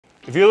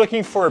If you're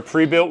looking for a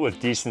pre-built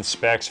with decent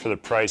specs for the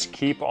price,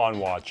 keep on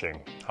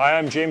watching. Hi,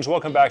 I'm James,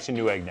 welcome back to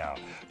Newegg Now.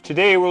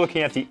 Today we're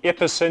looking at the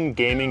IPASON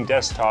Gaming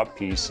Desktop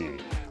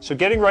PC. So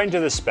getting right into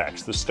the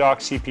specs, the stock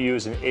CPU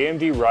is an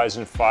AMD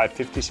Ryzen 5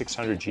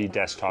 5600G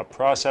desktop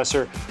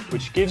processor,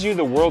 which gives you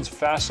the world's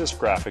fastest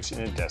graphics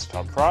in a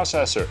desktop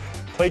processor.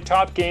 Play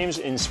top games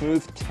in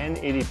smooth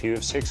 1080p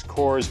with 6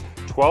 cores,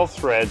 12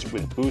 threads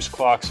with boost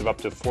clocks of up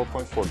to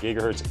 4.4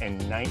 GHz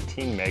and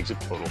 19 megs of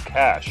total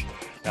cache.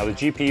 Now the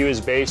GPU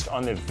is based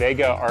on the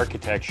Vega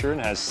architecture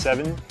and has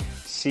 7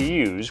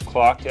 CUs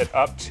clocked at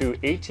up to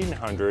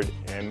 1800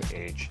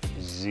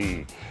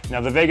 MHz.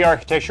 Now the Vega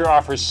architecture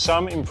offers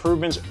some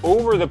improvements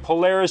over the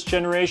Polaris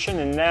generation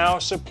and now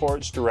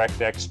supports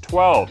DirectX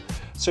 12.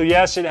 So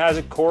yes, it has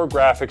a core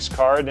graphics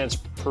card and its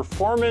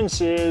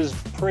performance is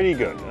pretty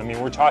good. I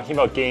mean, we're talking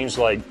about games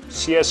like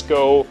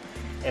CSGO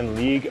and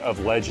League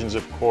of Legends,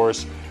 of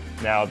course.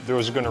 Now,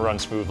 those are going to run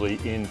smoothly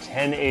in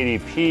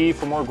 1080p.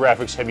 For more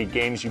graphics-heavy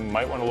games, you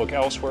might want to look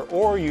elsewhere,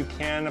 or you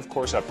can, of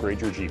course, upgrade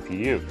your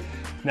GPU.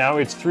 Now,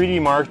 its 3D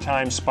Mark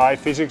Time SPY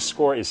physics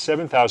score is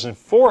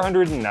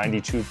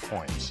 7,492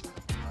 points.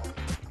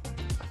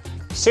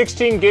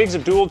 16 gigs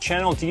of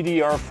dual-channel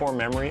DDR4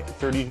 memory,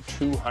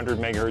 3200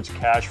 MHz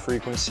cache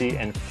frequency,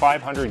 and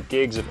 500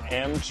 gigs of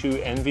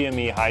M2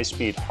 NVMe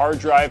high-speed hard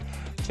drive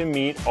to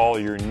meet all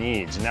your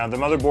needs. Now, the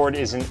motherboard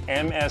is an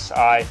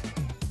MSI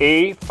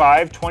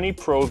A520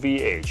 Pro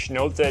VH.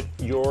 Note that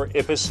your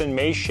IPASON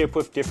may ship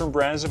with different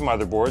brands of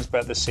motherboards,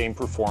 but at the same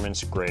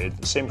performance grade,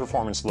 the same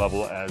performance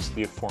level as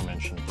the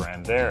aforementioned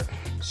brand there.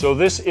 So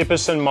this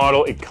IPASON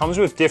model, it comes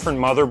with different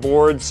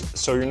motherboards,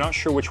 so you're not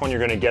sure which one you're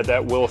going to get.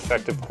 That will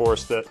affect, of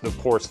course, the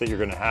ports that you're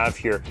going to have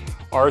here.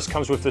 Ours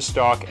comes with the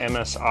stock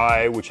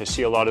MSI, which I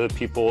see a lot of the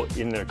people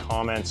in their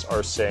comments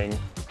are saying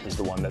is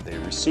the one that they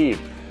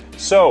received.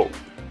 So,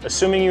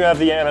 assuming you have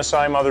the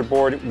MSI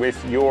motherboard with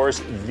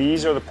yours,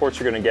 these are the ports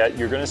you're going to get.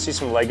 You're going to see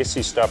some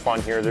legacy stuff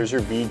on here. There's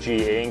your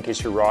VGA in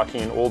case you're rocking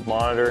an old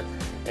monitor.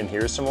 And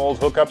here's some old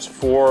hookups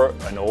for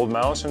an old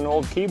mouse and an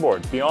old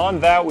keyboard.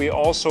 Beyond that, we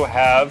also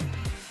have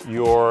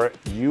your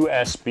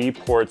USB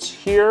ports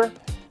here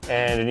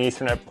and an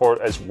Ethernet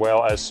port as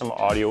well as some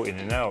audio in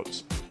and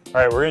outs.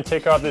 All right, we're going to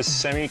take off this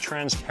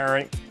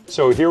semi-transparent.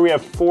 So here we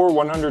have 4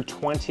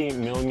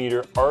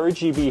 120mm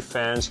RGB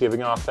fans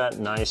giving off that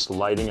nice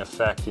lighting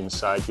effect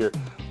inside here.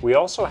 We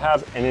also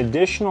have an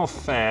additional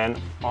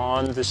fan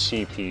on the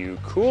CPU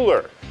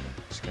cooler.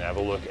 Just gonna have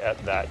a look at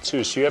that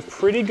too. So you have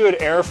pretty good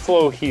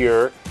airflow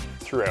here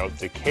throughout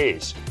the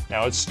case.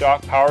 Now its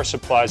stock power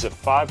supply is a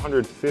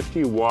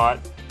 550 watt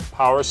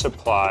power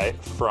supply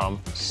from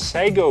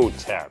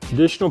Segotech.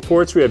 Additional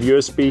ports, we have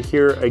USB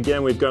here.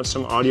 Again, we've got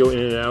some audio in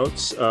and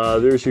outs.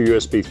 There's your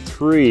USB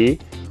 3.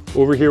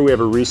 Over here we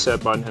have a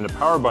reset button and a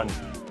power button.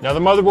 Now the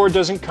motherboard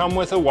doesn't come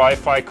with a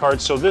Wi-Fi card,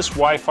 so this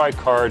Wi-Fi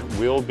card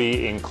will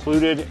be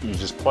included. You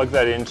just plug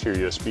that into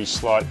your USB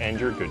slot and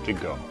you're good to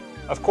go.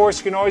 Of course,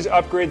 you can always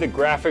upgrade the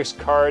graphics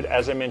card,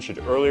 as I mentioned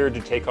earlier, to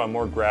take on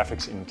more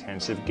graphics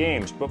intensive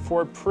games. But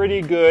for a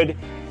pretty good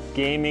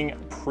gaming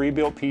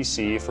pre-built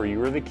PC for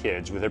you or the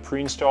kids with a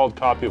pre-installed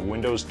copy of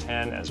Windows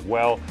 10 as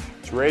well,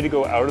 it's ready to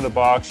go out of the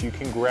box. You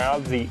can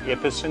grab the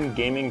IPASON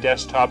Gaming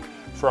Desktop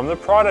from the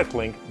product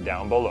link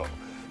down below.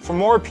 For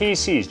more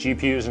PCs,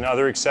 GPUs, and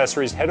other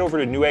accessories, head over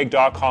to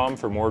Newegg.com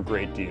for more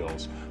great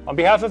deals. On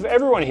behalf of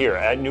everyone here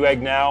at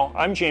Newegg Now,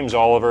 I'm James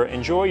Oliver.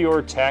 Enjoy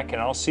your tech,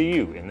 and I'll see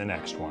you in the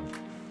next one.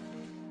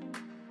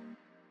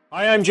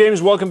 Hi, I'm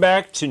James. Welcome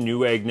back to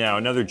Newegg Now.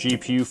 Another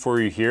GPU for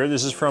you here.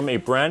 This is from a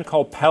brand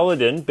called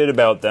Peladn. Bit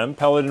about them.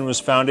 Peladn was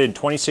founded in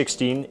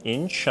 2016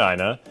 in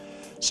China.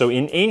 So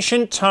in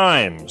ancient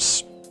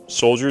times,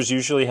 soldiers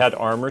usually had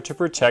armor to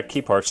protect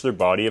key parts of their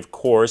body. Of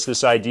course,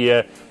 this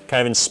idea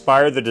kind of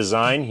inspired the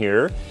design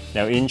here.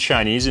 Now in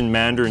Chinese, in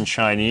Mandarin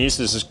Chinese,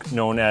 this is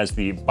known as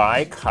the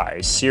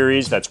Baikai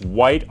series. That's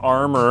white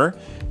armor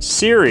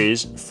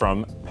series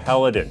from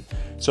Peladn.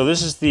 So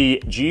this is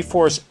the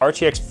GeForce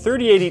RTX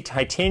 3080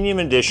 Titanium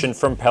Edition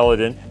from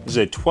Peladn. This is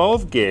a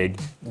 12 gig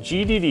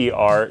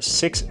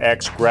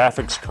GDDR6X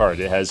graphics card.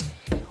 It has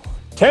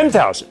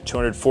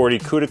 10,240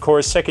 CUDA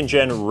cores, 2nd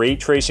gen ray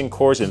tracing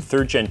cores, and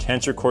 3rd gen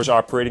tensor cores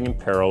operating in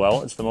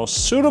parallel. It's the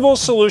most suitable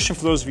solution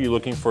for those of you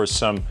looking for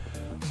some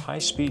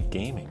high-speed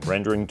gaming,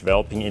 rendering,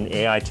 developing in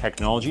AI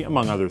technology,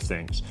 among other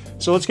things.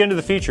 So let's get into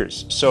the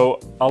features. So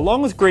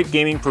along with great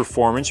gaming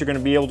performance, you're going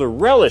to be able to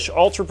relish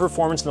ultra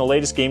performance in the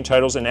latest game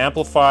titles and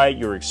amplify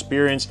your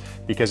experience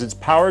because it's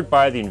powered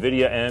by the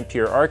NVIDIA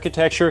Ampere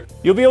architecture.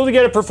 You'll be able to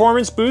get a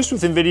performance boost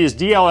with NVIDIA's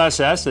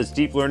DLSS, that's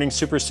deep learning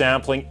super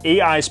sampling,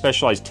 AI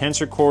specialized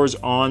tensor cores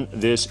on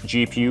this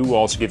GPU. Will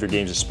also give your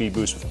games a speed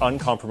boost with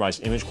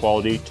uncompromised image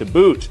quality to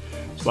boot.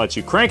 This lets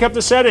you crank up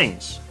the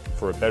settings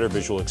for a better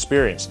visual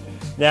experience.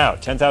 Now,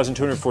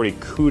 10,240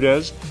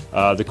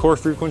 CUDAs. The core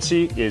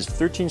frequency is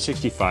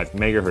 1365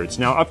 megahertz.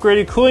 Now,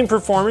 upgraded cooling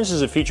performance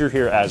is a feature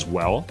here as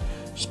well.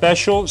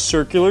 Special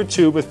circular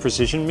tube with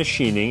precision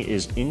machining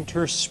is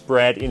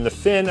interspread in the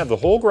fin of the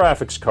whole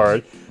graphics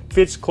card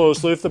fits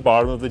closely with the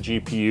bottom of the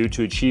GPU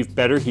to achieve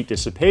better heat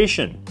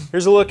dissipation.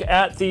 Here's a look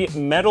at the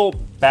metal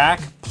back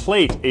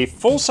plate. A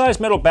full-size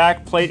metal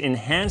back plate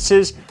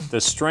enhances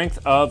the strength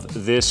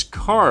of this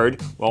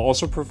card while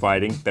also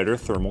providing better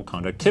thermal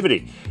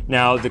conductivity.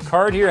 Now, the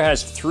card here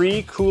has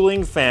 3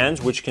 cooling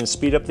fans which can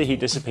speed up the heat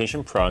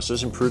dissipation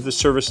process, improve the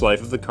service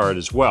life of the card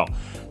as well.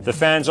 The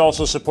fans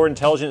also support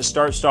intelligent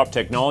start-stop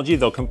technology.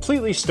 They'll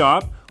completely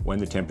stop when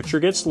the temperature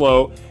gets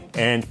low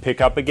and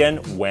pick up again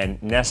when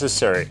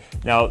necessary.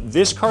 Now,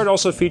 this card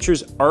also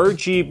features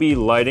RGB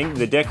lighting.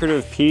 The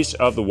decorative piece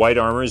of the white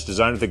armor is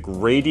designed with a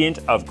gradient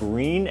of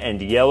green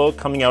and yellow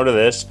coming out of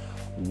this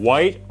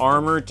white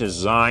armor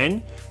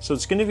design. So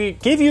it's going to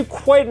give you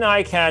quite an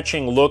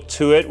eye-catching look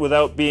to it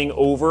without being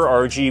over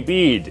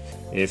RGB'd,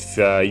 if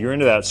you're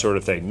into that sort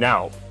of thing.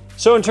 Now,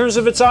 so in terms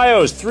of its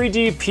IOs,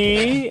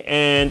 3DP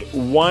and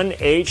 1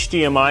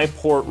 HDMI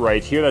port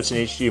right here. That's an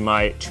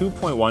HDMI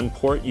 2.1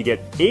 port. You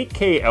get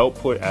 8K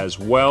output as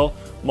well.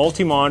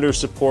 Multi-monitor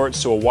support,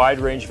 so a wide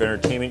range of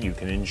entertainment you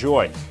can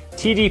enjoy.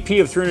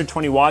 TDP of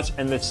 320 watts,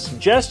 and the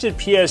suggested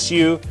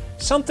PSU,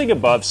 something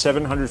above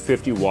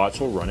 750 watts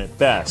will run it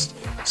best.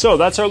 So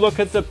that's our look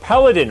at the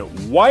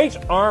Peladn White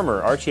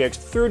Armor RTX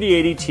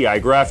 3080 Ti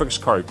graphics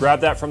card.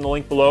 Grab that from the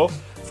link below.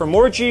 For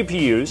more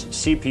GPUs,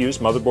 CPUs,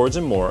 motherboards,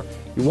 and more,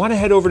 you want to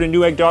head over to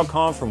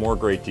Newegg.com for more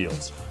great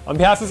deals. On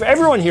behalf of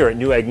everyone here at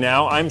Newegg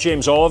Now, I'm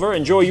James Oliver.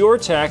 Enjoy your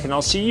tech, and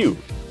I'll see you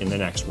in the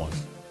next one.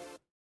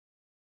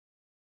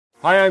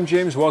 Hi, I'm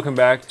James. Welcome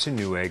back to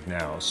Newegg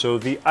Now. So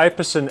the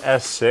IPASON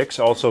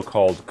S6, also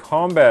called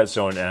Combat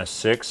Zone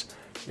S6,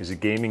 is a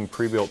gaming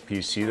pre-built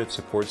PC that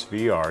supports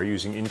VR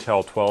using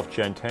Intel 12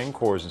 Gen 10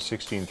 cores and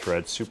 16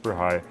 threads, super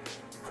high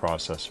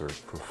processor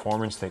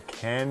performance that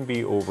can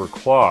be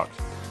overclocked.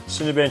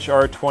 Cinebench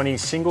R20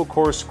 single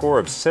core score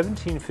of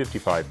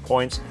 1755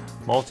 points,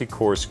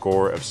 multi-core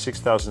score of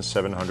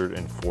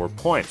 6,704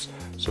 points.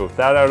 So with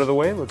that out of the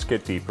way, let's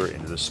get deeper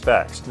into the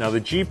specs. Now,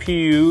 the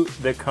GPU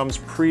that comes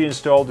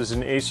pre-installed is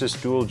an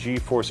Asus Dual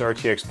GeForce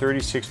RTX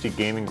 3060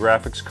 Gaming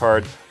Graphics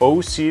Card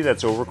OC,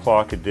 that's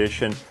overclock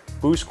edition,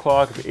 boost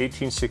clock of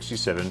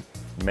 1867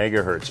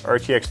 megahertz.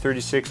 RTX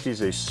 3060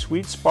 is a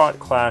sweet spot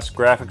class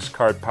graphics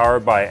card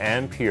powered by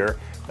Ampere.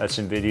 That's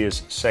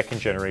NVIDIA's second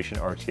generation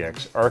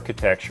RTX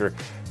architecture,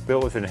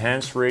 built with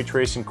enhanced ray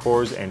tracing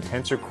cores and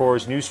tensor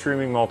cores, new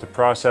streaming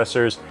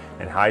multiprocessors,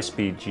 and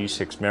high-speed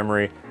G6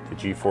 memory. The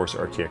GeForce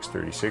RTX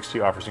 3060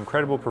 offers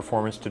incredible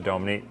performance to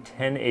dominate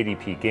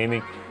 1080p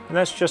gaming, and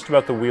that's just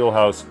about the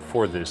wheelhouse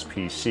for this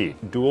PC.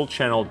 Dual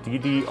channel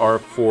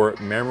DDR4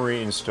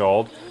 memory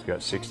installed. You've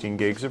got 16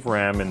 gigs of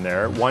RAM in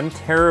there, 1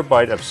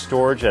 terabyte of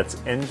storage. That's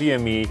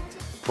NVMe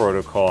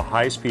protocol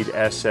high-speed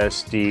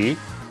SSD.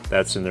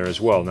 That's in there as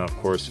well. Now, of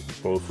course,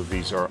 both of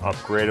these are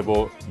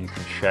upgradable. You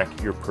can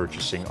check your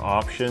purchasing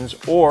options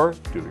or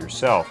do it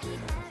yourself.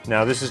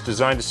 Now, this is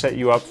designed to set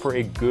you up for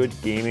a good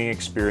gaming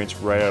experience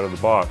right out of the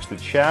box. The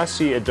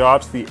chassis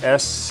adopts the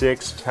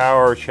S6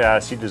 Tower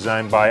chassis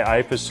designed by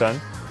IPASON.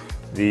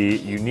 The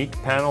unique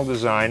panel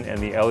design and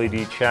the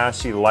LED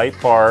chassis light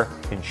bar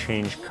can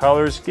change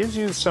colors, gives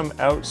you some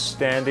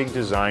outstanding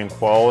design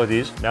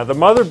qualities. Now, the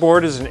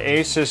motherboard is an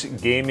Asus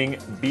Gaming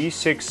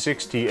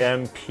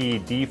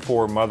B660MP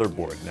D4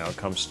 motherboard. Now, it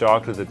comes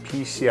stocked with a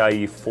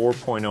PCIe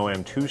 4.0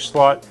 M2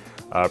 slot,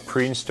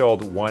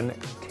 pre-installed 1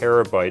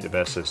 terabyte of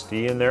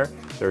SSD in there.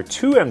 There are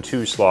 2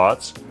 M2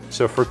 slots.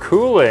 So for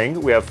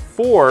cooling, we have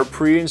 4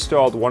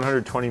 pre-installed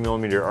 120mm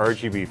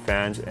RGB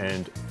fans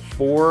and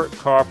 4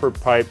 copper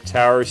pipe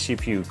tower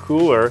CPU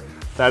cooler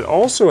that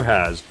also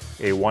has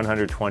a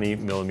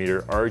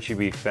 120mm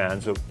RGB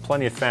fan, so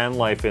plenty of fan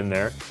life in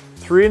there.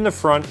 3 in the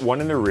front,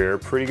 1 in the rear,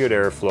 pretty good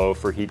airflow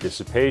for heat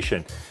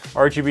dissipation.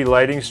 RGB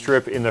lighting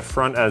strip in the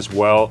front as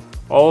well.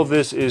 All of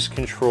this is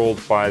controlled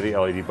by the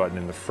LED button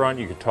in the front.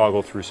 You can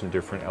toggle through some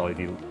different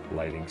LED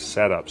lighting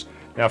setups.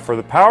 Now, for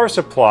the power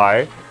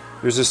supply,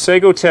 there's a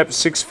Segotep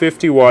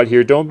 650 watt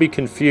here. Don't be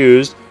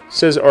confused. It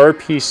says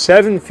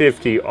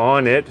RP750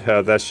 on it.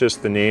 That's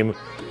just the name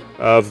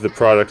of the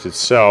product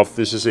itself.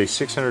 This is a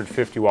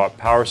 650 watt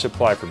power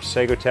supply from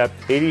Segotep.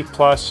 80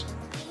 plus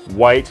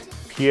white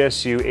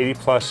PSU, 80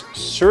 plus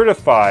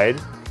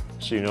certified,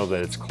 so you know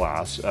that it's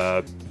class,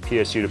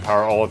 PSU to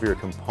power all of your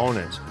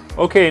components.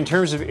 Okay, in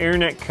terms of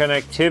internet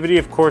connectivity,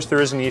 of course there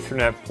is an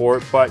Ethernet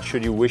port, but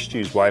should you wish to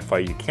use Wi-Fi,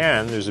 you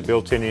can. There's a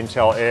built-in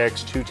Intel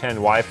AX210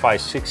 Wi-Fi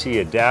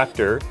 6E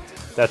adapter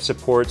that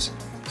supports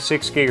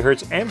 6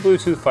 gigahertz and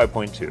Bluetooth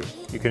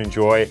 5.2. You can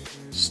enjoy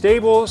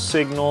stable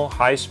signal,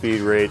 high speed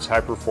rates,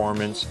 high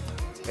performance,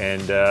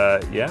 and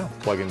yeah,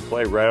 plug and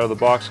play right out of the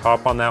box,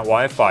 hop on that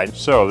Wi-Fi.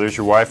 So there's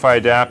your Wi-Fi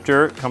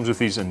adapter. It comes with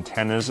these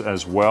antennas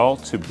as well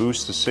to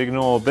boost the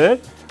signal a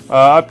bit.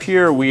 Up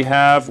here we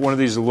have one of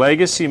these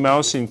legacy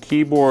mouse and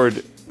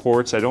keyboard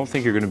ports. I don't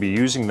think you're going to be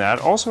using that.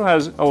 Also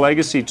has a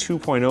legacy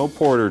 2.0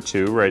 port or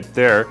two right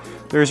there.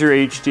 There's your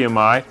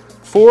HDMI,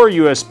 4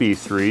 USB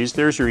 3s,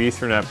 there's your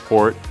Ethernet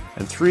port,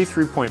 and 3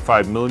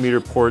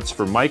 3.5mm ports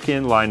for mic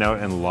in, line out,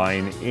 and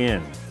line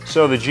in.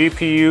 So the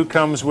GPU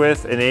comes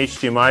with an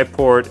HDMI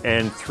port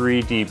and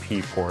 3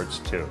 DP ports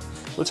too.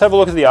 Let's have a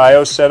look at the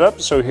I/O setup.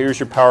 So here's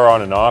your power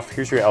on and off.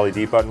 Here's your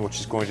LED button, which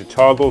is going to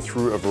toggle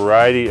through a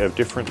variety of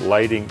different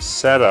lighting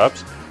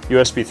setups.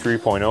 USB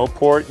 3.0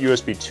 port,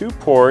 USB 2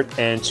 port,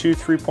 and two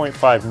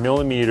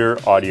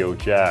 3.5mm audio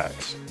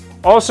jacks.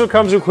 Also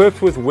comes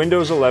equipped with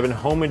Windows 11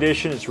 Home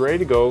Edition. It's ready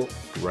to go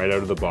right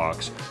out of the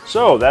box.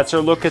 So that's our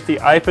look at the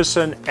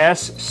IPASON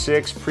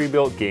S6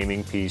 pre-built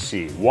gaming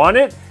PC. Want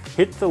it?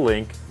 Hit the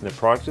link in the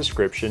product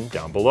description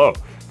down below.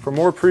 For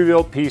more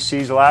pre-built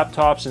PCs,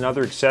 laptops, and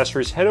other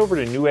accessories, head over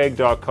to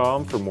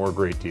Newegg.com for more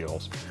great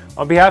deals.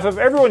 On behalf of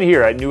everyone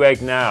here at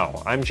Newegg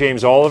Now, I'm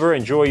James Oliver.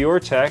 Enjoy your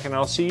tech, and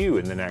I'll see you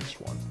in the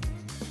next one.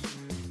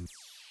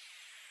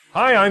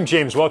 Hi, I'm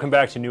James. Welcome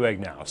back to Newegg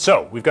Now.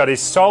 So, we've got a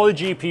solid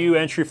GPU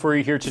entry for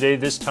you here today,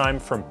 this time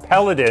from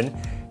Peladn.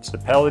 It's the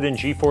Peladn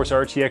GeForce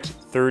RTX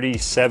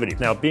 3070.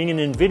 Now, being an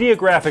NVIDIA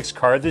graphics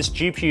card, this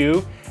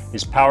GPU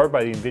is powered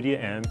by the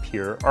NVIDIA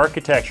Ampere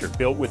architecture,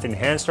 built with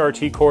enhanced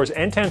RT cores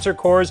and tensor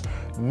cores,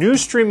 new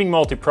streaming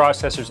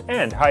multiprocessors,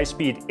 and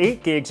high-speed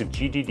 8 gigs of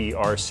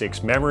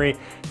GDDR6 memory.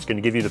 It's going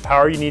to give you the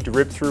power you need to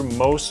rip through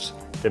most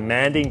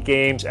demanding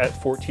games at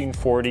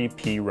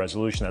 1440p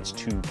resolution, that's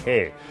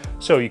 2K.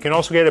 So you can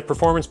also get a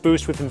performance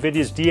boost with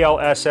NVIDIA's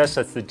DLSS,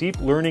 that's the deep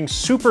learning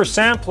super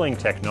sampling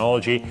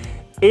technology.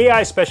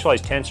 AI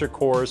specialized tensor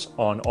cores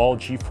on all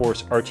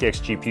GeForce RTX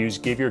GPUs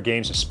give your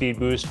games a speed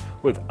boost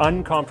with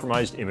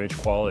uncompromised image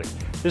quality.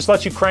 This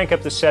lets you crank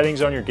up the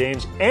settings on your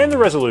games and the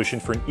resolution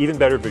for an even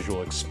better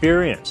visual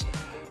experience.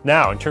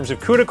 Now, in terms of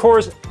CUDA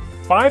cores,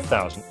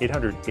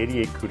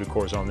 5,888 CUDA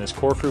cores on this,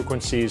 core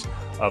frequencies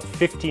of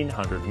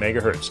 1500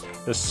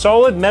 megahertz. The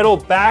solid metal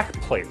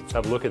backplate, let's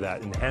have a look at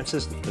that,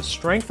 enhances the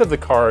strength of the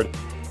card,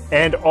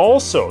 and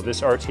also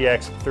this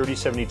RTX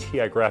 3070 Ti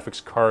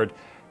graphics card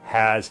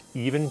has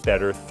even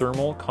better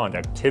thermal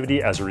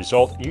conductivity. As a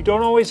result, you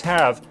don't always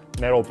have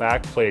metal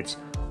backplates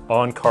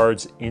on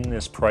cards in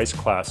this price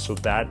class, so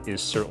that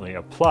is certainly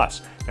a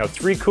plus. Now,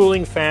 3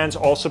 cooling fans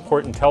all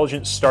support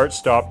intelligent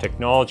start-stop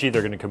technology.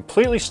 They're going to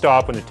completely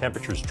stop when the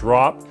temperatures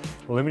drop,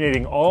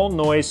 eliminating all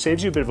noise,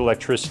 saves you a bit of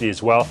electricity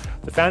as well.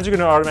 The fans are going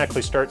to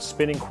automatically start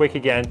spinning quick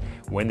again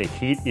when the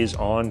heat is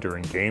on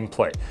during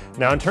gameplay.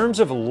 Now, in terms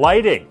of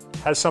lighting,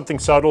 has something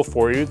subtle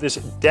for you. This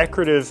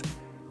decorative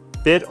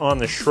bit on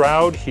the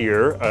shroud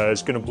here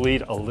is going to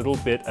bleed a little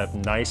bit of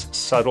nice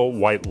subtle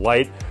white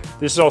light.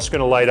 This is also going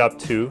to light up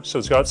too, so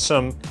it's got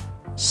some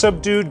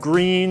subdued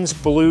greens,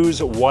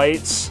 blues,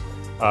 whites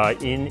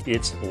in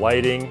its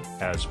lighting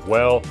as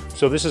well.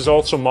 So this is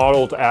also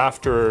modeled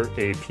after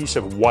a piece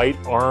of white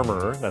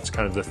armor. That's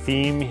kind of the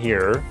theme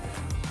here.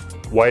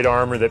 White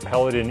armor that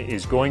Peladn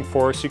is going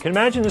for. So you can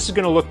imagine this is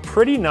going to look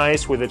pretty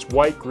nice with its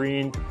white,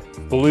 green,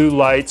 blue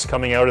lights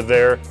coming out of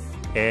there.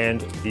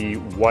 And the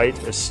white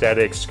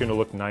aesthetics is going to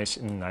look nice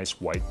in a nice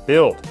white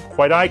build.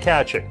 Quite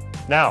eye-catching.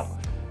 Now,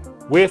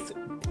 with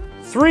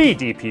 3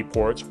 DP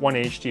ports, 1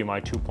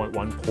 HDMI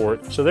 2.1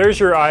 port. So there's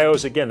your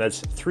IOs. Again,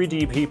 that's 3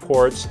 DP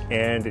ports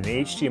and an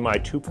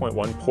HDMI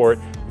 2.1 port.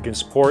 You can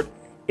support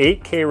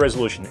 8K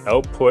resolution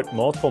output,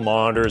 multiple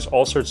monitors,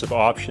 all sorts of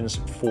options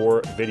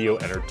for video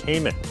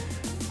entertainment.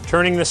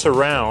 Turning this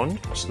around,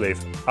 so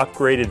they've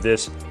upgraded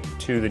this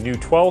to the new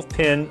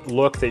 12-pin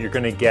look that you're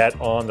going to get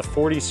on the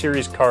 40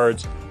 series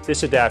cards.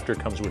 This adapter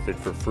comes with it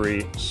for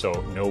free, so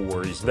no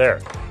worries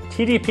there.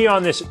 TDP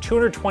on this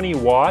 220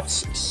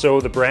 watts, so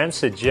the brand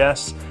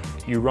suggests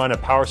you run a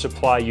power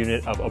supply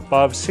unit of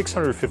above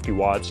 650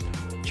 watts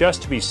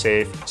just to be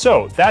safe.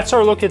 So that's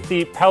our look at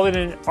the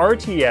Peladn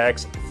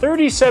RTX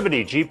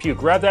 3070 GPU.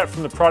 Grab that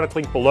from the product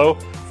link below.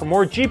 For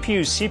more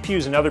GPUs,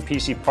 CPUs, and other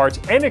PC parts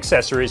and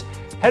accessories,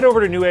 head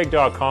over to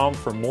Newegg.com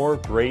for more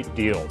great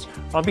deals.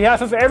 On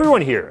behalf of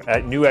everyone here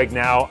at Newegg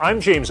Now, I'm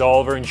James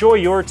Oliver. Enjoy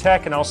your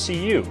tech, and I'll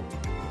see you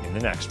in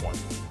the next one.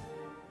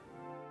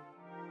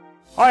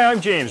 Hi, I'm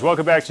James.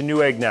 Welcome back to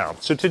Newegg Now.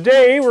 So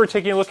today we're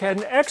taking a look at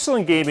an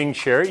excellent gaming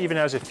chair, even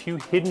has a few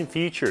hidden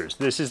features.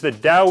 This is the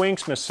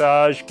Dowinx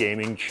Massage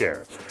Gaming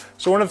Chair.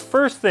 So one of the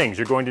first things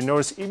you're going to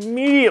notice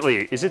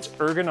immediately is its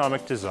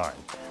ergonomic design.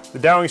 The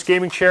Dowinx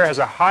Gaming Chair has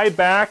a high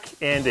back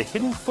and a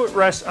hidden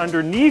footrest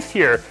underneath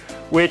here,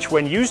 which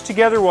when used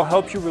together will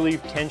help you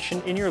relieve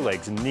tension in your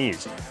legs and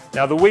knees.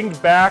 Now the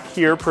winged back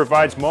here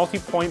provides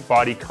multi-point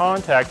body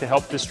contact to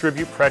help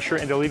distribute pressure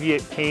and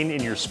alleviate pain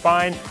in your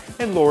spine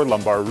and lower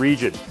lumbar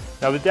region.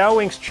 Now the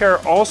Dowinx chair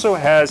also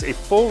has a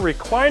full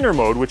recliner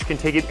mode, which can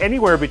take it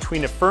anywhere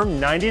between a firm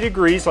 90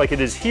 degrees like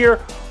it is here,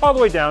 all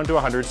the way down to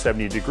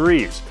 170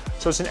 degrees.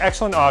 So it's an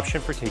excellent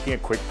option for taking a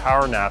quick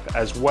power nap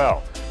as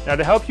well. Now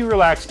to help you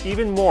relax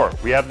even more,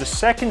 we have the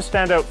second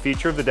standout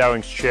feature of the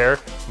Dowinx chair,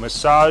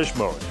 massage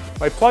mode.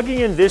 By plugging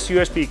in this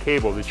USB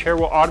cable, the chair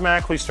will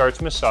automatically start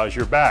to massage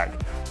your back.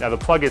 Now the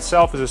plug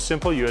itself is a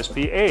simple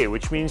USB-A,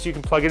 which means you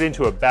can plug it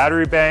into a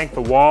battery bank,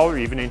 the wall, or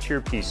even into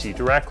your PC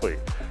directly.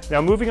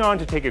 Now moving on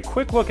to take a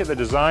quick look at the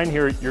design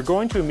here, you're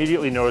going to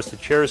immediately notice the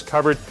chair is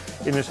covered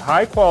in this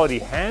high quality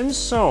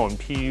hand-sewn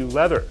PU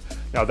leather.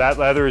 Now that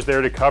leather is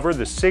there to cover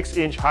the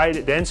 6-inch high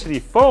density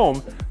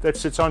foam that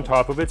sits on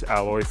top of its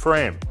alloy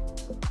frame.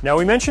 Now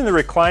we mentioned the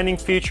reclining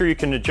feature. You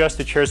can adjust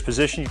the chair's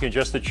position, you can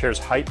adjust the chair's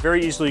height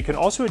very easily. You can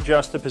also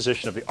adjust the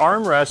position of the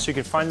armrest so you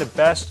can find the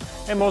best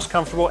and most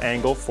comfortable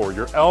angle for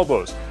your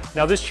elbows.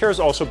 Now this chair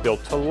is also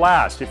built to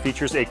last. It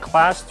features a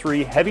Class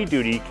 3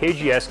 heavy-duty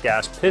KGS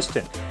gas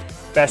piston.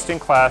 Best in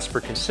class for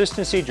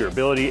consistency,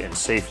 durability, and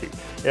safety.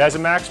 It has a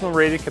maximum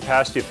rated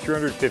capacity of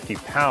 350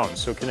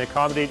 pounds, so it can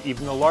accommodate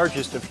even the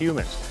largest of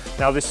humans.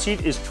 Now the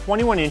seat is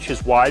 21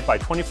 inches wide by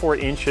 24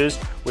 inches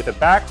with a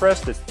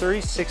backrest that's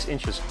 36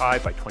 inches high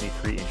by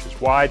 23 inches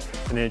wide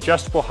and an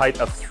adjustable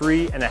height of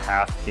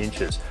 3.5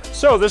 inches.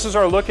 So this is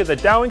our look at the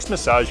Dowinx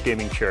Massage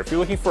Gaming Chair. If you're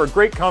looking for a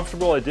great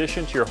comfortable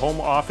addition to your home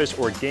office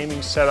or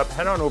gaming setup,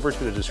 head on over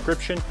to the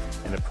description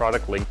and the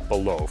product link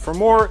below. For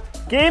more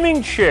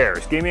gaming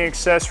chairs, gaming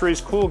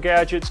accessories, cool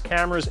gadgets,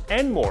 cameras,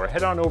 and more,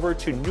 head on over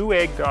to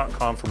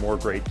Newegg.com for more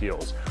great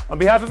deals. On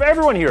behalf of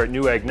everyone here at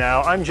Newegg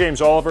Now, I'm James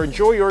Oliver.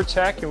 Enjoy your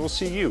tech, and we'll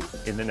see you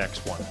in the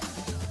next one.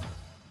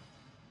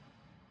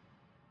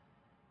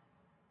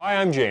 Hi,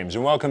 I'm James,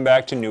 and welcome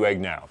back to Newegg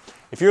Now.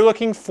 If you're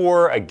looking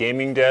for a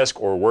gaming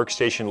desk or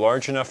workstation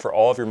large enough for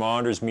all of your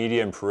monitors,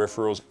 media, and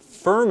peripherals,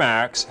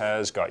 Furmax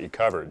has got you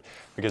covered.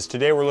 Because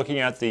today we're looking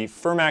at the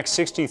Furmax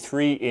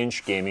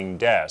 63-inch gaming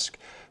desk.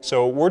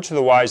 So word to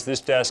the wise, this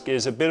desk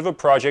is a bit of a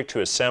project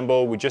to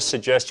assemble. We just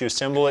suggest you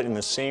assemble it in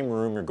the same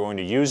room you're going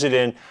to use it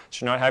in,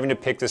 so you're not having to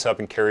pick this up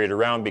and carry it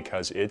around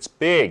because it's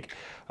big.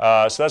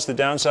 So that's the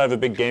downside of a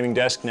big gaming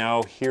desk.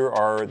 Now here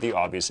are the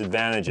obvious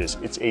advantages.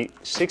 It's a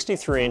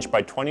 63-inch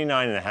by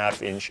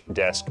 29.5-inch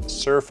desk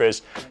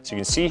surface. So you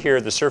can see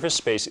here the surface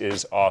space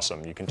is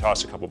awesome. You can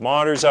toss a couple of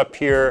monitors up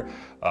here,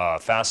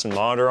 fasten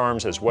monitor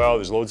arms as well.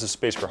 There's loads of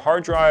space for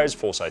hard drives,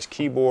 full-size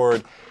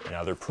keyboard, and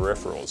other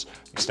peripherals.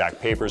 You can stack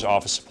papers,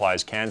 office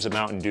supplies, cans of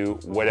Mountain Dew,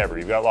 whatever.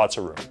 You've got lots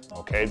of room,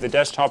 okay? The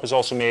desktop is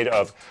also made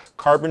of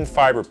carbon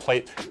fiber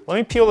plate. Let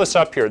me peel this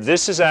up here.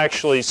 This is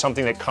actually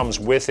something that comes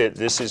with it.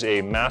 This is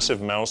a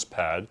massive mouse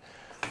pad.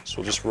 So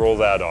we'll just roll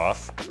that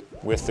off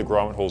with the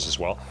grommet holes as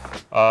well.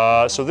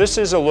 So this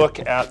is a look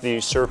at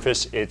the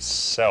surface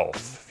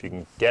itself, if you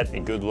can get a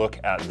good look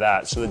at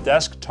that. So the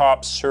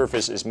desktop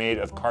surface is made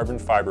of carbon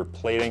fiber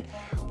plating,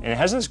 and it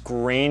has this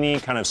grainy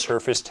kind of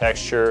surface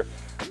texture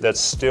that's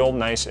still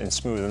nice and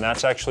smooth, and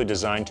that's actually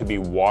designed to be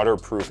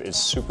waterproof. It's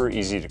super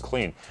easy to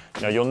clean.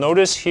 Now you'll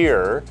notice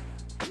here,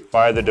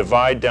 by the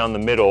divide down the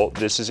middle,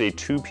 this is a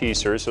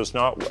two-piecer, so it's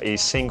not a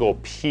single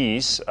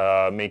piece,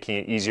 making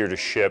it easier to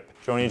ship.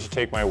 You don't need to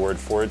take my word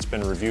for it. It's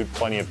been reviewed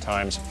plenty of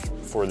times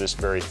for this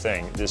very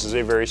thing. This is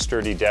a very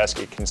sturdy desk.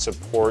 It can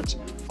support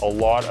a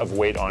lot of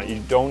weight on it.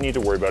 You don't need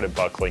to worry about it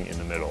buckling in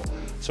the middle.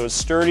 So it's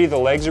sturdy. The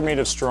legs are made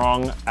of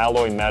strong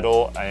alloy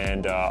metal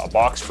and a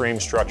box frame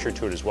structure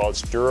to it as well.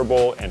 It's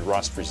durable and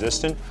rust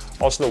resistant.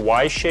 Also the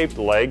Y-shaped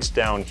legs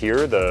down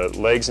here, the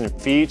legs and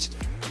feet,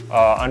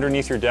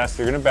 underneath your desk,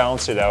 they're going to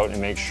balance it out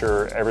and make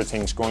sure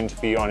everything's going to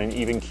be on an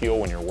even keel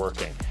when you're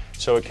working.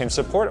 So it can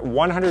support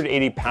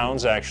 180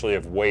 pounds actually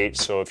of weight.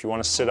 So if you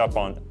want to sit up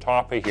on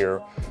top of here,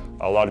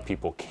 a lot of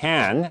people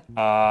can.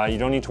 You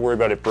don't need to worry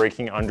about it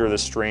breaking under the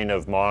strain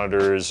of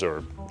monitors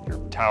or your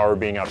tower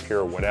being up here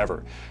or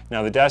whatever.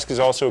 Now the desk is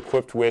also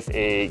equipped with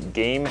a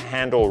game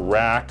handle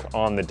rack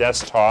on the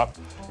desktop.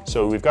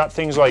 So we've got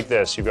things like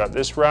this. You've got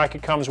this rack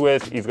it comes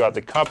with, you've got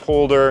the cup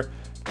holder,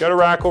 got a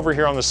rack over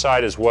here on the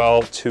side as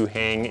well to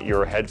hang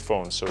your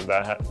headphones. So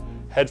that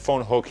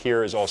headphone hook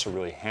here is also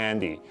really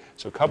handy.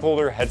 So cup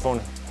holder, headphone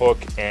hook,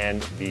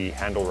 and the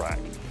handle rack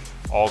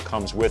all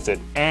comes with it.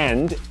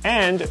 And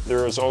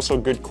there is also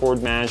good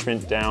cord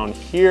management down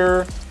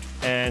here.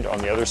 And on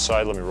the other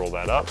side, let me roll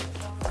that up.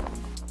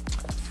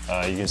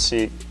 You can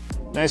see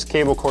nice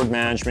cable cord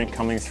management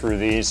coming through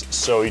these,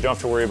 so you don't have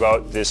to worry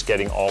about this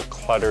getting all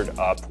cluttered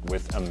up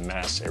with a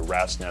mess, a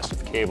rat's nest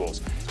of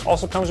cables.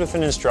 Also comes with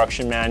an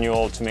instruction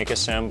manual to make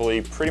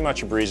assembly pretty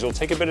much a breeze. It'll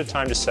take a bit of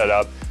time to set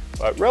up,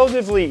 but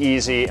relatively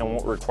easy and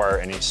won't require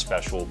any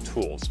special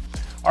tools.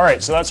 All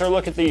right, so that's our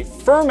look at the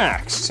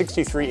Furmax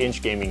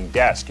 63-inch gaming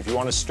desk. If you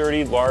want a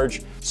sturdy,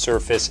 large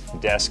surface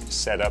desk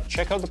setup,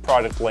 check out the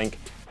product link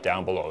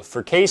down below.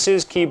 For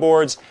cases,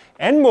 keyboards,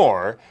 and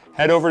more,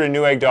 head over to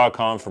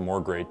Newegg.com for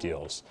more great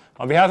deals.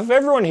 On behalf of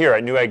everyone here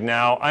at Newegg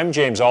Now, I'm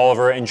James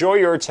Oliver. Enjoy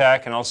your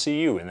tech, and I'll see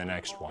you in the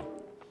next one.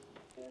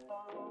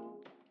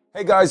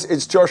 Hey guys,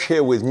 it's Josh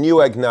here with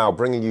Newegg Now,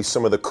 bringing you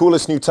some of the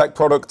coolest new tech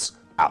products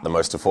at the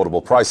most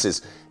affordable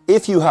prices.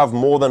 If you have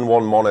more than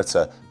one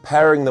monitor,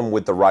 pairing them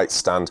with the right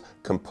stand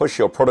can push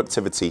your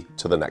productivity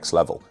to the next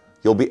level.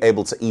 You'll be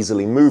able to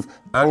easily move,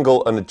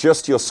 angle, and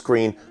adjust your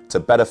screen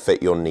to better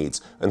fit your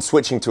needs. And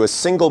switching to a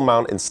single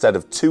mount instead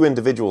of two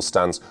individual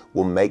stands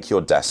will make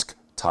your desk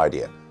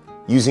tidier.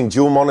 Using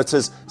dual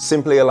monitors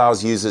simply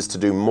allows users to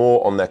do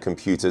more on their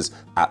computers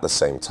at the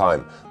same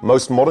time.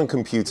 Most modern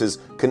computers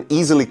can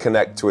easily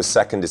connect to a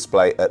second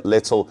display at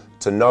little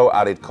to no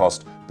added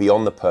cost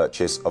beyond the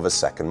purchase of a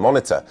second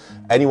monitor.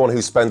 Anyone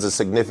who spends a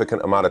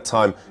significant amount of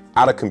time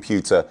at a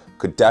computer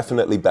could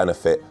definitely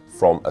benefit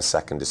from a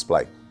second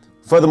display.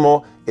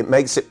 Furthermore, It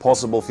makes it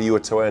possible for you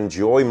to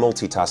enjoy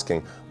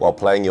multitasking while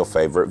playing your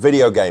favorite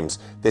video games.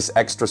 This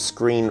extra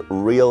screen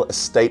real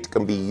estate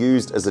can be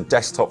used as a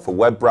desktop for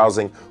web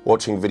browsing,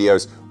 watching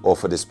videos, or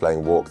for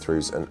displaying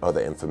walkthroughs and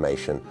other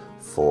information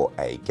for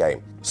a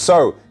game.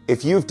 So,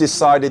 if you've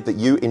decided that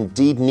you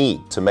indeed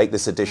need to make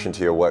this addition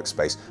to your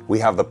workspace, we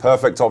have the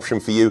perfect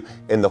option for you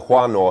in the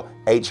HUANUO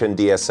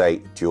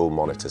HNDSA dual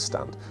monitor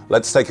stand.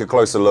 Let's take a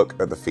closer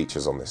look at the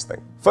features on this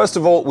thing. First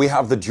of all, we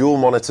have the dual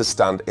monitor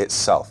stand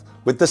itself.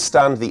 With the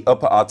stand, the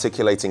upper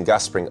articulating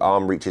gas spring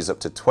arm reaches up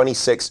to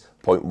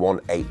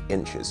 26.18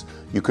 inches.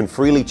 You can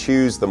freely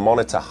choose the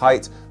monitor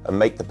height and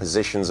make the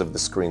positions of the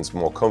screens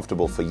more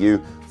comfortable for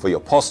you, for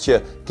your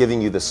posture,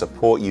 giving you the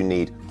support you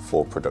need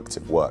for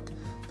productive work.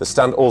 The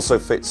stand also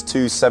fits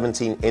two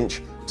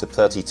 17-inch to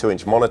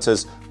 32-inch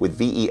monitors with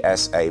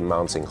VESA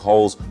mounting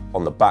holes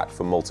on the back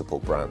for multiple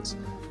brands.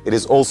 It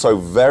is also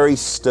very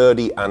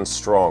sturdy and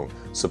strong,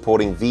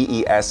 supporting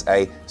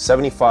VESA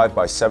 75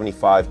 by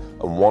 75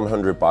 and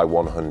 100 by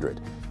 100.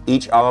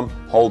 Each arm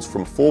holds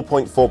from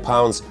 4.4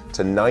 pounds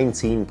to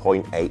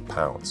 19.8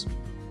 pounds.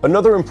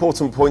 Another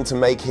important point to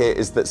make here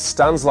is that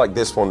stands like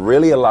this one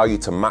really allow you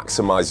to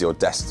maximize your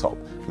desktop,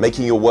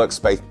 making your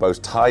workspace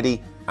both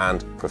tidy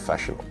and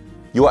professional.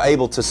 You are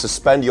able to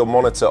suspend your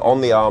monitor on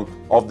the arm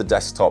of the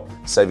desktop,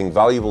 saving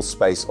valuable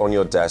space on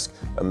your desk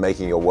and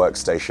making your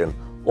workstation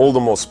all the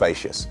more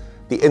spacious.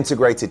 The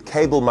integrated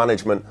cable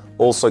management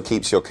also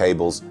keeps your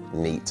cables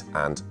neat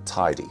and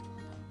tidy.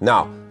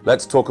 Now,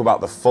 let's talk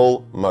about the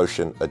full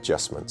motion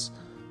adjustments.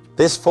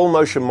 This full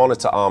motion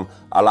monitor arm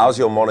allows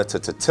your monitor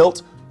to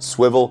tilt,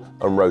 swivel,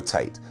 and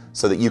rotate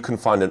so that you can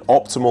find an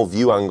optimal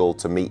view angle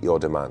to meet your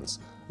demands.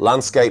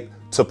 Landscape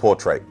to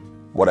portrait,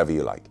 whatever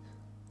you like.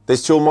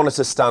 This dual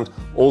monitor stand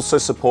also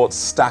supports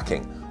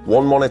stacking,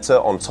 one monitor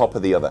on top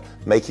of the other,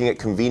 making it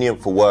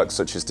convenient for work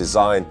such as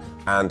design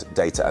and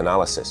data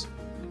analysis.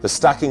 The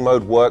stacking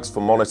mode works for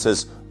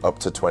monitors up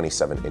to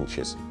 27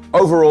 inches.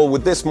 Overall,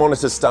 with this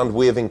monitor stand,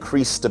 we have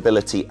increased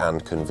stability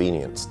and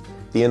convenience.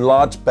 The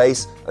enlarged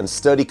base and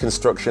sturdy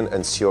construction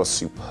ensure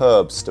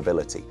superb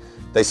stability.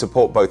 They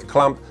support both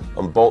clamp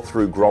and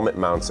bolt-through grommet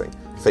mounting,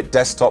 fit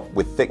desktop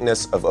with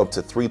thickness of up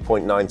to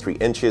 3.93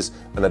 inches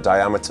and a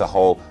diameter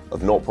hole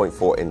of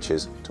 0.4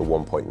 inches to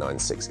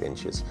 1.96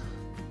 inches.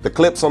 The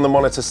clips on the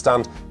monitor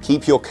stand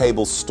keep your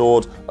cables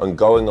stored and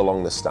going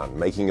along the stand,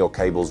 making your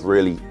cables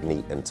really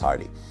neat and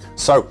tidy.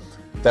 So,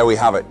 there we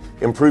have it.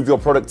 Improve your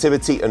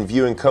productivity and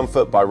viewing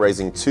comfort by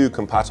raising two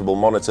compatible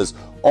monitors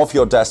off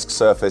your desk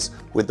surface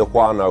with the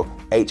HUANUO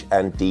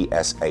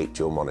HNDSA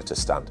dual monitor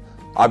stand.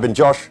 I've been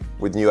Josh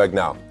with Newegg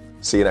Now.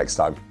 See you next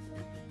time.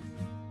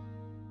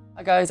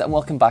 Hi guys, and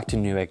welcome back to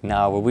Newegg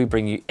Now, where we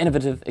bring you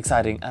innovative,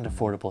 exciting and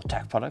affordable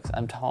tech products.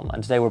 I'm Tom,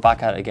 and today we're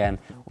back at it again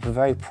with a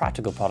very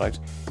practical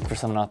product for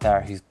someone out there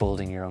who's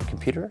building your own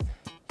computer.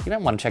 You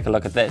might want to take a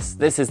look at this.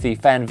 This is the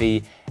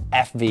Fenvi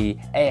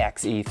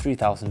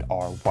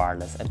FV-AXE3000R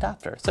Wireless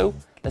Adapter. So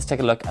let's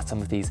take a look at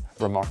some of these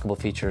remarkable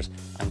features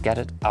and get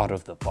it out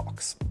of the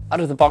box. Out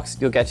of the box,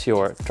 you'll get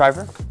your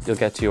driver, you'll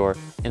get your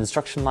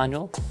instruction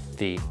manual,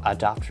 the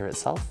adapter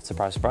itself,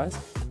 surprise, surprise,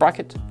 the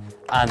bracket,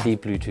 and the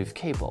Bluetooth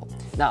cable.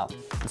 Now,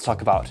 let's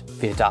talk about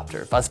the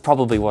adapter. That's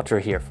probably what you're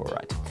here for,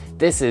 right?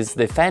 This is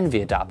the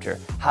Fenvi adapter,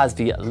 has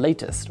the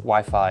latest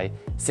Wi-Fi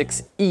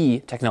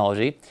 6E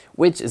technology,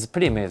 which is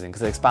pretty amazing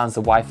because it expands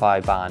the Wi-Fi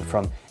band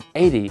from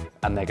 80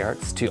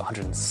 MHz to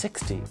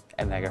 160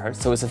 MHz,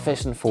 so it's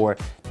efficient for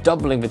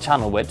doubling the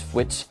channel width,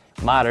 which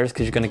matters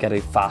because you're going to get a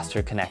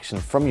faster connection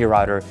from your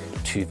router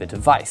to the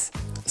device.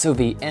 So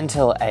the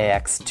Intel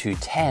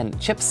AX210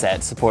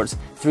 chipset supports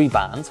 3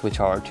 bands, which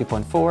are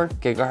 2.4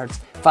 GHz,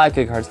 5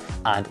 GHz,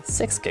 and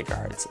 6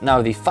 GHz.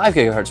 Now the 5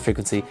 GHz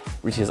frequency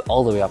reaches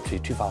all the way up to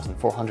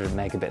 2,400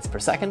 megabits per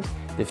second.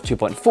 The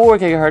 2.4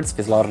 GHz,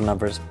 there's a lot of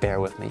numbers, bear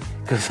with me,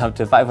 goes up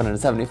to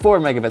 574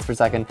 megabits per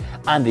second,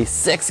 and the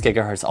 6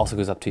 GHz also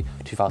goes up to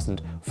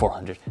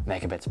 2,400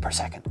 megabits per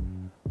second.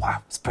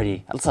 Wow,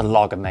 that's a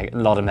lot of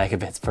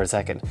megabits per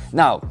second.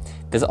 Now,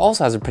 this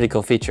also has a pretty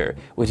cool feature,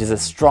 which is a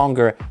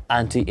stronger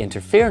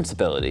anti-interference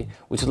ability,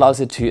 which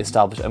allows it to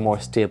establish a more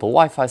stable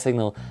Wi-Fi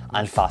signal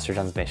and faster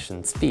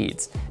transmission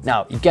speeds.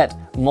 Now, you get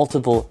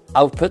multiple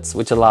outputs,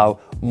 which allow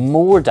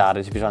more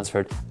data to be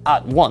transferred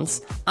at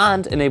once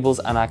and enables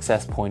an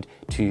access point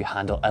to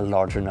handle a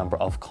larger number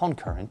of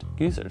concurrent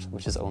users,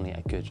 which is only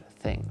a good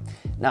thing.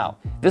 Now,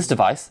 this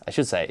device, I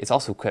should say, is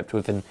also equipped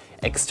with an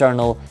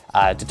external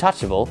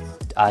detachable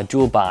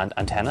dual band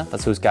antenna.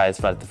 That's those guys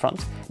right at the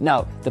front.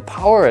 Now, the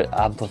power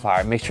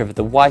amplifier makes sure that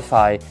the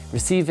Wi-Fi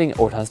receiving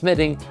or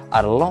transmitting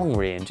at a long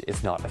range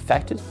is not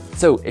affected.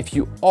 So if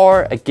you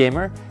are a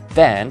gamer,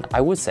 then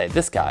I would say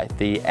this guy,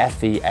 the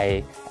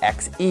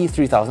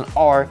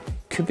FV-AXE3000R,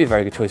 could be a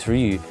very good choice for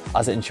you,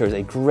 as it ensures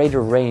a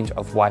greater range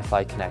of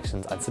Wi-Fi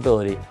connections and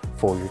stability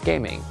for your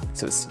gaming.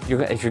 So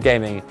if you're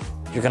gaming,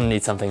 you're going to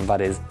need something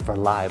that is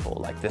reliable,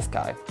 like this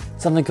guy.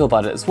 Something cool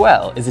about it as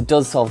well is it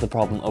does solve the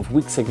problem of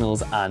weak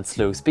signals and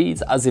slow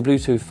speeds, as the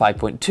Bluetooth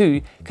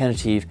 5.2 can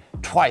achieve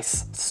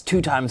twice, it's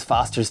 2 times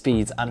faster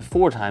speeds and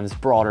 4 times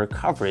broader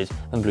coverage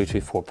than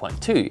Bluetooth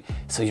 4.2.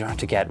 So you don't have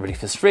to get really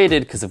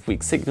frustrated because of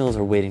weak signals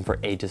or waiting for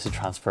ages to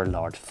transfer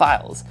large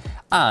files.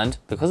 And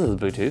because of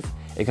the Bluetooth,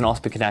 it can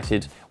also be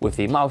connected with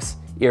the mouse,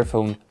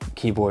 earphone,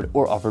 keyboard,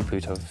 or other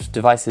Bluetooth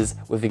devices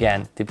with,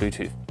 again, the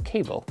Bluetooth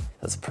cable.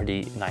 That's a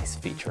pretty nice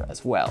feature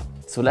as well.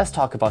 So let's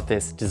talk about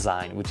this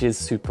design, which is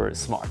super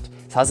smart.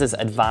 It has this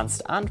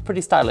advanced and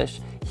pretty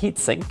stylish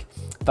heatsink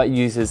that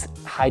uses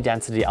high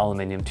density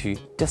aluminium to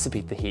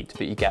dissipate the heat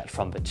that you get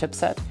from the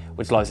chipset,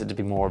 which allows it to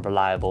be more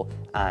reliable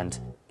and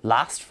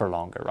last for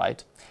longer,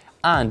 right?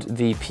 And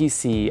the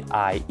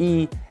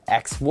PCIe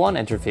X1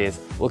 interface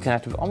will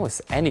connect with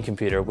almost any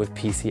computer with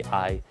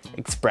PCI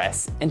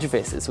Express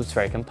interfaces, so it's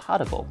very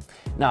compatible.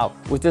 Now,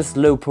 with this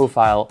low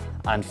profile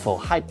and full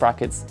height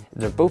brackets,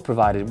 they're both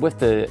provided with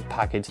the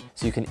package,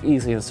 so you can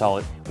easily install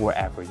it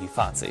wherever you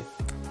fancy.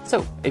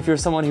 So if you're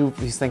someone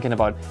who's thinking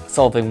about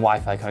solving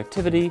Wi-Fi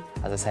connectivity,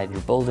 as I said, you're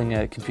building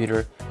a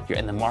computer, you're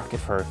in the market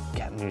for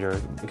getting your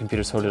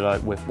computer sorted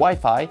out with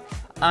Wi-Fi,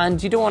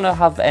 and you don't want to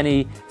have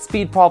any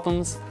speed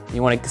problems,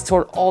 you want to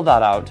sort all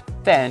that out,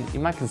 then you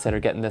might consider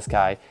getting this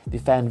guy, the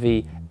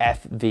Fenvi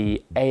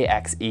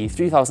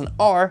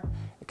FV-AXE3000R.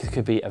 It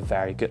could be a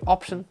very good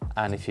option,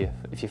 and if you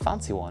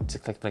fancy one,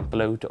 just click the link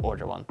below to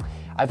order one.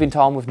 I've been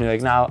Tom with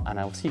Newegg Now, and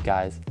I will see you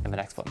guys in the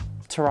next one.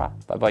 Ta-ra,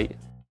 bye-bye.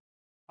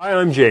 Hi,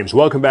 I'm James.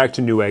 Welcome back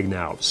to Newegg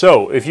Now.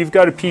 So, if you've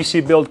got a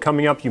PC build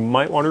coming up, you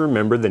might want to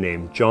remember the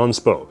name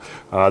JONSBO.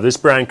 This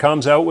brand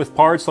comes out with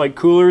parts like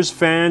coolers,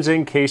 fans,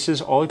 and cases,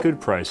 all at good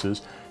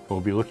prices. We'll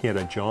be looking at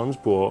a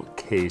JONSBO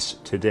case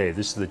today.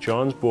 This is the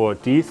JONSBO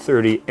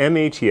D30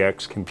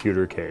 MATX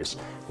computer case.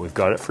 We've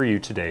got it for you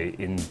today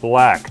in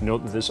black.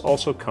 Note that this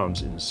also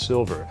comes in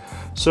silver.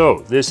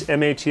 So this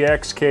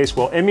MATX case,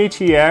 well,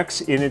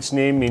 MATX in its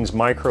name means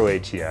micro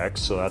ATX,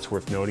 so that's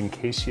worth noting in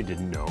case you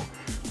didn't know.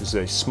 This is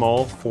a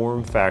small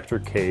form factor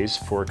case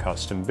for a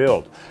custom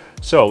build.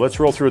 So let's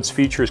roll through its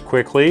features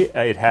quickly.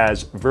 It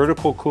has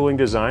vertical cooling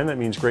design, that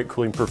means great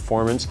cooling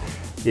performance.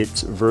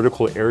 Its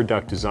vertical air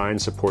duct design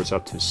supports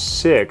up to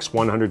 6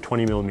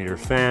 120mm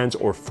fans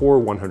or 4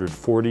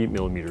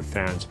 140mm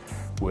fans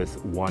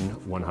with one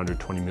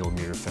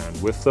 120mm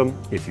fan with them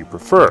if you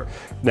prefer.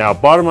 Now,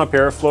 bottom-up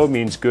airflow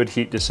means good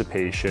heat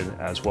dissipation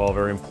as well,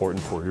 very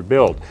important for your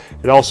build.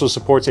 It also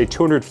supports a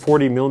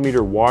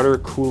 240mm water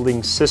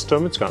cooling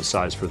system. It's got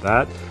size for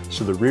that.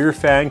 So the rear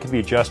fan can be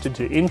adjusted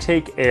to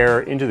intake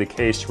air into the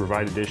case to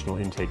provide additional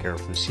intake air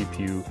for the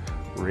CPU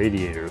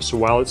radiator. So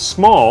while it's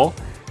small,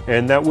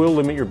 and that will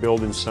limit your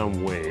build in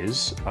some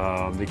ways,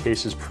 the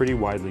case is pretty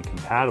widely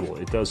compatible.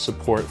 It does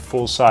support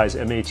full-size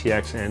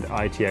MATX and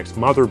ITX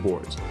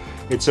motherboards.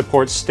 It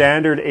supports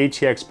standard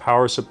ATX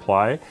power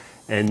supply,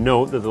 and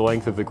note that the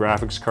length of the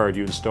graphics card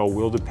you install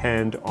will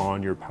depend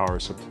on your power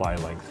supply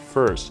length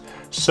first.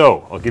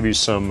 So I'll give you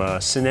some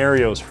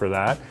scenarios for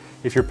that.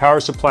 If your power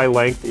supply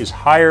length is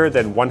higher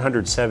than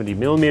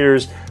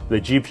 170mm,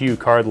 the GPU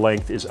card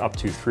length is up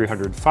to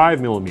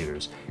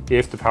 305mm.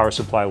 If the power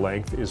supply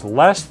length is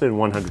less than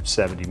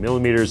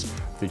 170mm,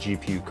 the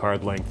GPU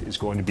card length is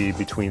going to be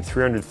between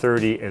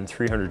 330 and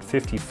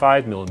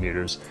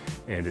 355mm,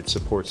 and it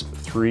supports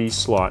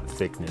 3-slot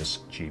thickness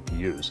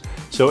GPUs.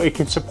 So it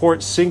can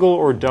support single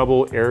or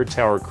double air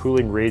tower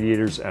cooling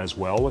radiators as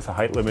well, with a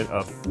height limit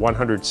of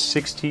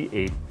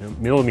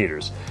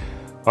 168mm.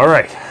 All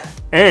right,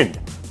 and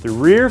the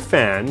rear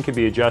fan can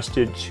be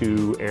adjusted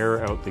to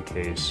air out the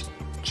case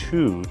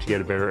too, to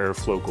get a better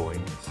airflow going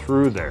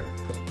through there.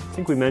 I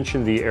think we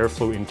mentioned the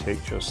airflow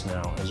intake just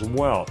now as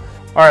well.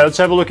 All right, let's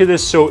have a look at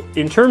this. So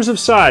in terms of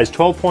size,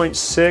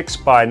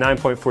 12.6 by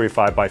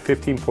 9.45 by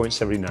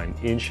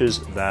 15.79 inches,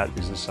 that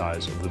is the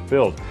size of the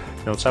build.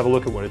 Now let's have a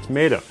look at what it's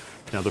made of.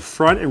 Now the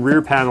front and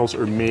rear panels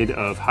are made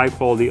of high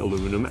quality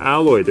aluminum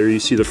alloy. There you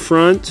see the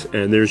front,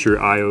 and there's your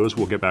IOs.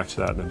 We'll get back to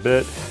that in a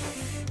bit.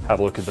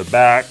 Have a look at the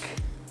back.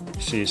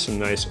 You see some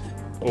nice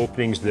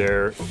openings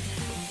there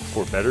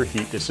for better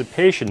heat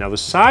dissipation. Now the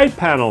side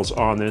panels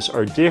on this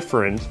are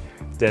different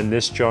than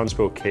this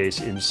JONSBO case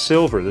in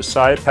silver. The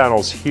side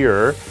panels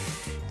here,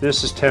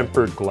 this is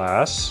tempered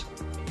glass,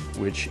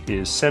 which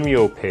is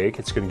semi-opaque.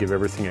 It's going to give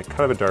everything a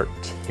kind of a dark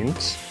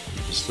tint.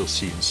 You can still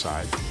see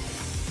inside.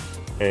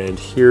 And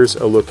here's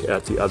a look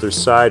at the other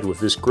side with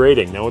this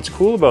grating. Now what's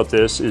cool about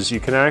this is you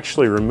can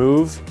actually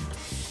remove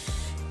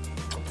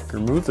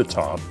the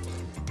top.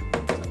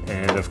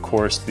 And of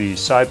course the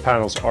side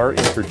panels are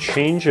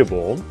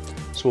interchangeable.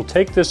 So we'll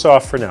take this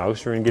off for now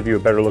because we're going to give you a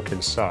better look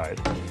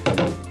inside.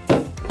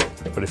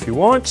 But if you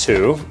want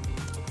to,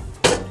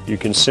 you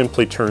can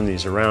simply turn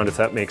these around if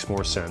that makes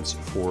more sense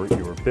for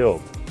your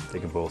build. They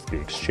can both be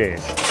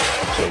exchanged.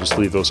 So I'll just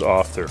leave those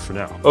off there for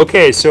now.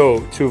 Okay, so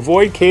to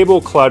avoid cable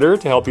clutter,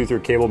 to help you with your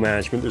cable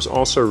management, there's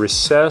also a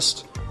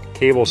recessed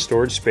cable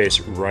storage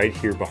space right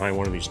here behind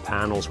one of these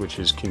panels, which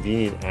is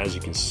convenient, as you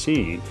can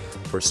see,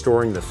 for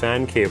storing the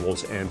fan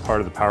cables and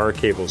part of the power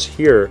cables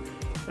here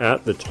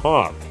at the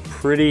top.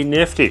 Pretty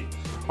nifty.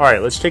 All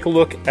right, let's take a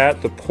look at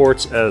the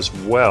ports as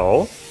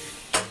well.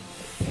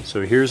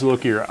 So here's a look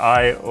at your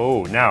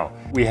I/O. Now,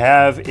 We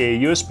have a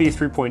USB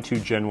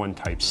 3.2 Gen 1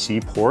 Type-C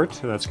port.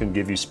 That's going to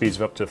give you speeds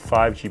of up to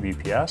 5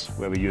 Gbps.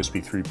 We have a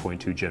USB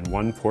 3.2 Gen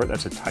 1 port.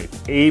 That's a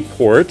Type-A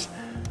port.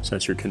 So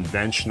that's your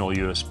conventional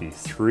USB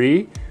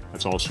 3.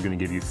 That's also going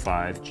to give you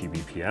 5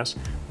 Gbps.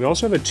 We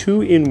also have a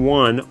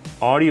 2-in-1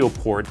 audio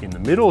port in the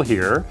middle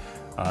here.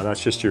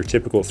 That's just your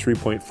typical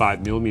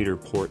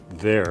 3.5mm port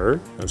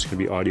there. That's going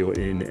to be audio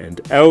in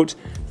and out.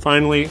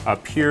 Finally,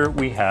 up here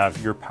we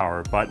have your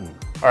power button.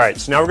 All right,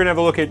 so now we're going to have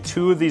a look at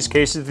two of these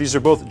cases. These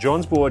are both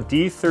JONSBO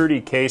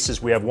D30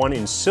 cases. We have one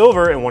in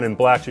silver and one in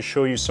black to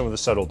show you some of the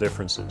subtle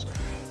differences.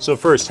 So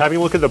first, having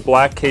a look at the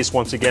black case,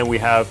 once again, we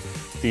have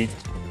the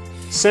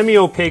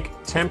semi-opaque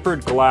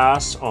tempered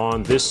glass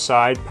on this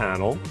side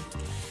panel.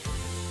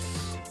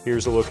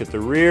 Here's a look at the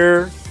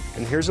rear,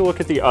 and here's a look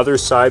at the other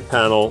side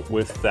panel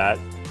with that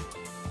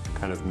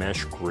kind of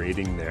mesh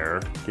grating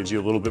there. Gives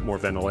you a little bit more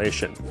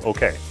ventilation.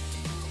 Okay,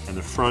 and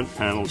the front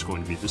panel is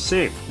going to be the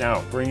same.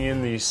 Now, bring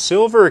in the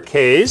silver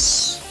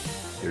case.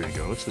 There you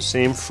go, it's the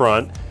same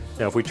front.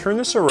 Now, if we turn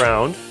this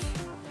around,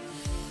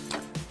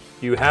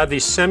 you have the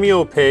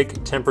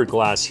semi-opaque tempered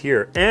glass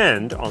here,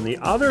 and on the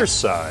other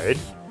side,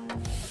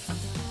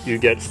 you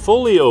get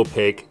fully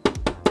opaque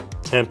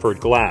tempered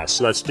glass.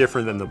 So that's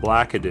different than the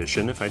black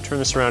edition. If I turn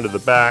this around to the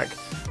back,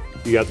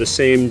 you got the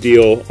same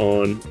deal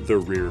on the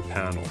rear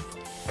panel.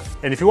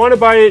 And if you want to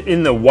buy it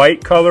in the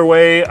white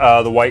colorway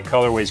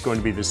is going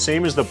to be the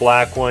same as the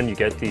black one. You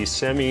get the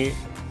semi-opaque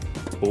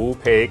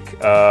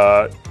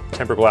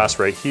tempered glass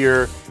right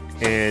here,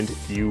 and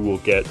you will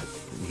get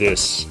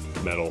this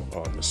metal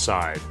on the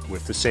side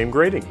with the same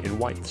grating in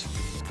white.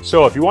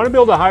 So if you want to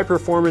build a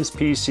high-performance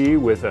PC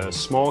with a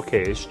small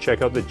case,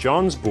 check out the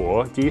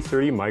JONSBO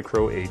D30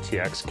 Micro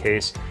ATX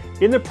case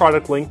in the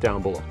product link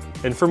down below.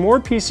 And for more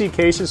PC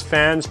cases,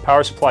 fans,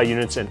 power supply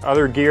units, and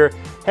other gear,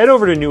 head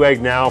over to Newegg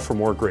Now for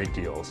more great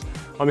deals.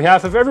 On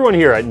behalf of everyone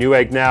here at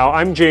Newegg Now,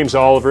 I'm James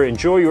Oliver.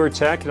 Enjoy your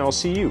tech, and I'll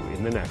see you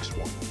in the next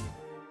one.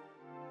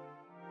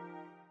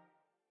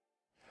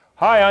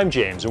 Hi, I'm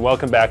James, and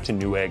welcome back to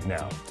Newegg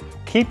Now.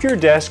 Keep your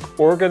desk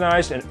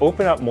organized and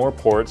open up more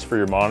ports for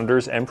your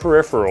monitors and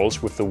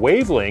peripherals with the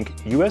Wavlink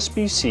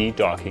USB-C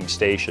Docking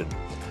Station.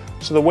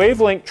 So the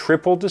Wavlink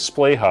Triple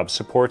Display Hub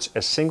supports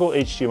a single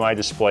HDMI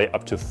display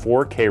up to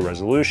 4K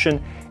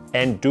resolution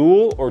and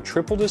dual or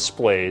triple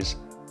displays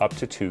up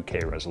to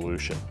 2K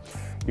resolution.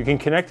 You can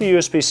connect the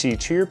USB-C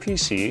to your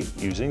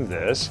PC using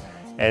this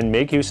and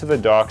make use of the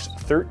dock's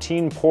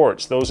 13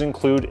 ports. Those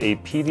include a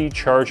PD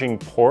charging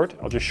port.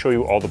 I'll just show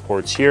you all the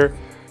ports here.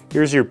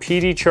 Here's your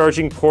PD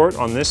charging port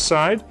on this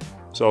side.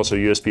 There's also a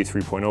USB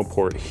 3.0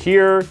 port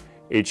here,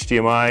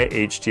 HDMI,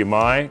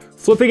 HDMI.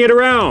 Flipping it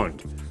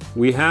around,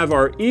 we have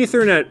our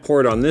Ethernet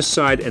port on this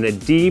side and a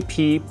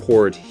DP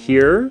port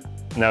here.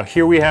 Now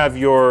here we have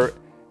your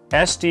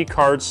SD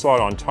card slot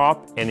on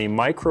top and a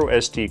micro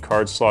SD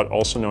card slot,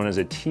 also known as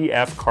a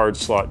TF card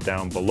slot,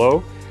 down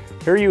below.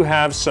 Here you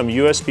have some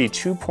USB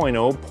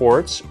 2.0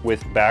 ports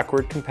with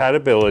backward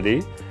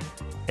compatibility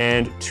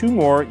and two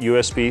more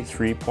USB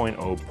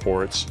 3.0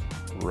 ports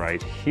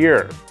right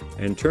here.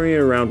 And turning it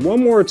around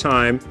one more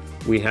time,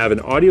 we have an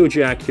audio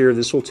jack here.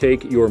 This will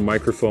take your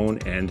microphone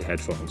and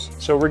headphones.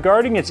 So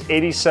regarding its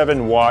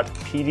 87 watt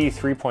PD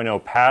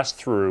 3.0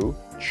 pass-through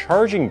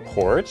charging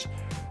port,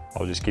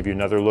 I'll just give you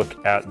another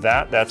look at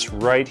that. That's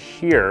right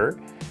here.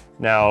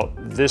 Now,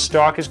 this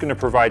dock is going to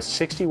provide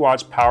 60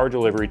 watts power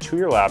delivery to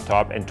your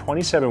laptop and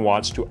 27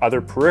 watts to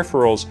other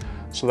peripherals,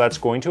 so that's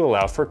going to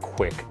allow for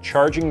quick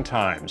charging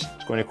times.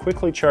 It's going to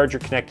quickly charge your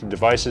connected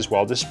devices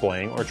while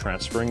displaying or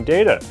transferring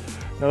data.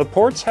 Now, the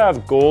ports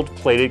have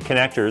gold-plated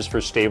connectors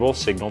for stable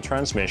signal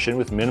transmission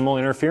with minimal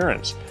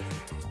interference.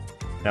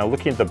 Now,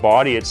 looking at the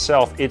body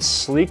itself, its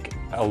sleek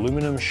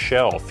aluminum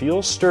shell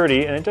feels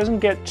sturdy and it doesn't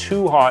get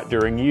too hot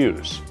during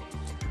use.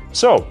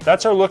 So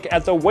that's our look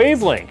at the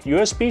Wavlink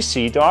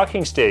USB-C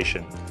Docking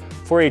Station.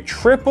 For a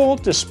triple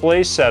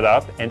display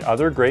setup and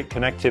other great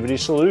connectivity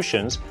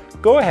solutions,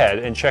 go ahead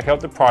and check out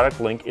the product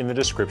link in the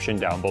description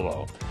down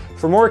below.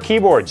 For more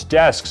keyboards,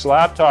 desks,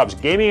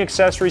 laptops, gaming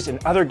accessories,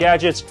 and other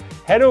gadgets,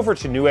 head over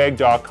to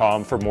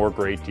Newegg.com for more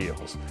great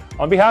deals.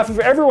 On behalf of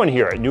everyone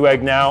here at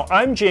Newegg Now,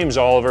 I'm James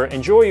Oliver.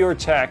 Enjoy your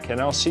tech,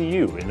 and I'll see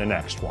you in the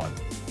next one.